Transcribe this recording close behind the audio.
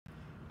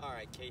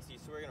Alright, Casey,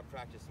 so we're going to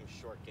practice some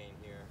short game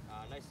here.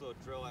 Nice little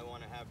drill I want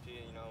to have to,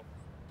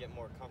 get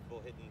more comfortable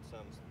hitting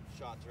some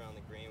shots around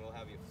the green. We'll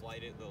have you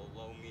flight it, a little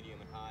low,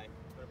 medium, and high.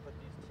 I'm going to put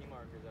these tee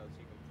markers out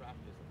so you can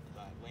practice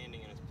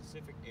landing in a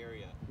specific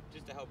area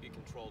just to help you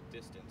control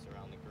distance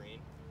around the green.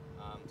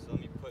 So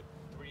let me put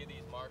 3 of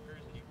these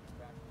markers and you can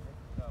practice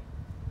hitting some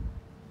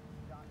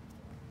shots.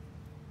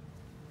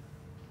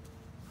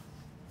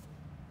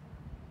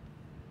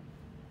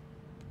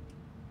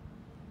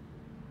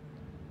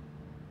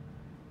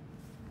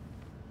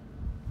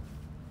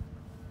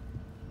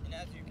 And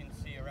as you can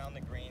see around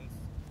the greens,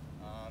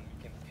 you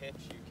can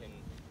pitch, you can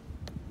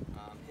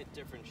hit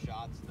different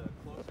shots. The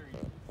closer you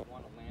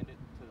want to land it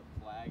to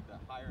the flag, the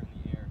higher in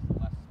the air,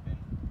 so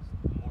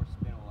the more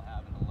spin it will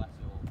have and the less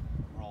it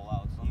will roll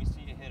out. So let me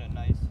see you hit a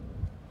nice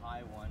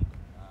high one,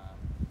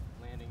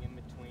 landing in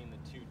between the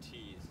 2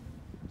 tees,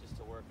 just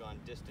to work on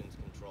distance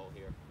control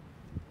here.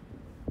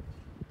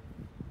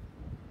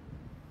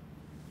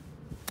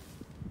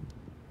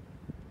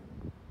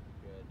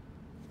 Good.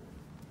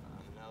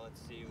 Now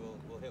let's see,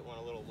 we'll hit one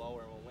a little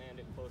lower and we'll land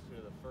it closer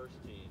to the first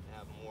tee to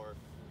have more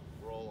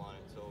roll on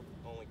it, so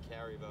only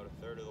carry about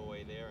 1/3 of the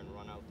way there and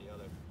run out the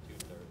other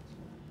 2/3.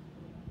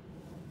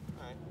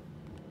 Alright,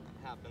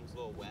 happens, a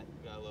little wet,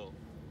 got a little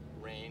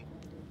rain.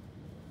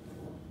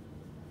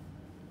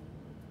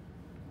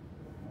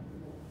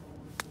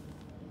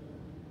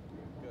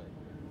 Good.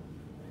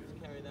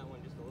 Just carry that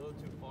one just a little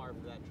too far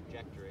for that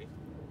trajectory,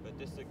 but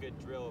this is a good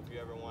drill if you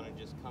ever want to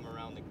just come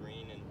around the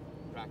green and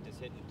practice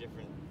hitting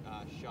different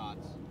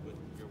shots with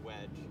your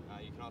wedge.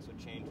 You can also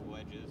change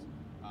wedges.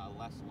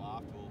 Less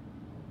loft will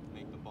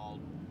make the ball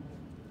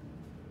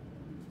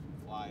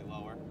fly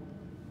lower.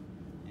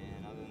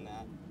 And other than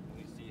that, let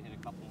me see you hit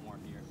a couple more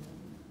here.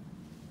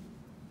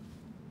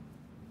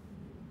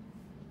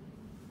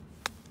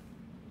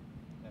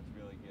 That's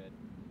really good.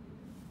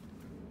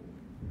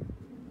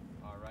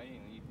 Alright,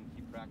 and you can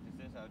keep practice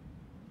this. I would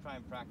try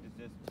and practice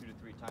this 2 to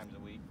 3 times a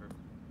week for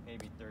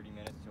maybe 30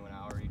 minutes to an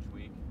hour each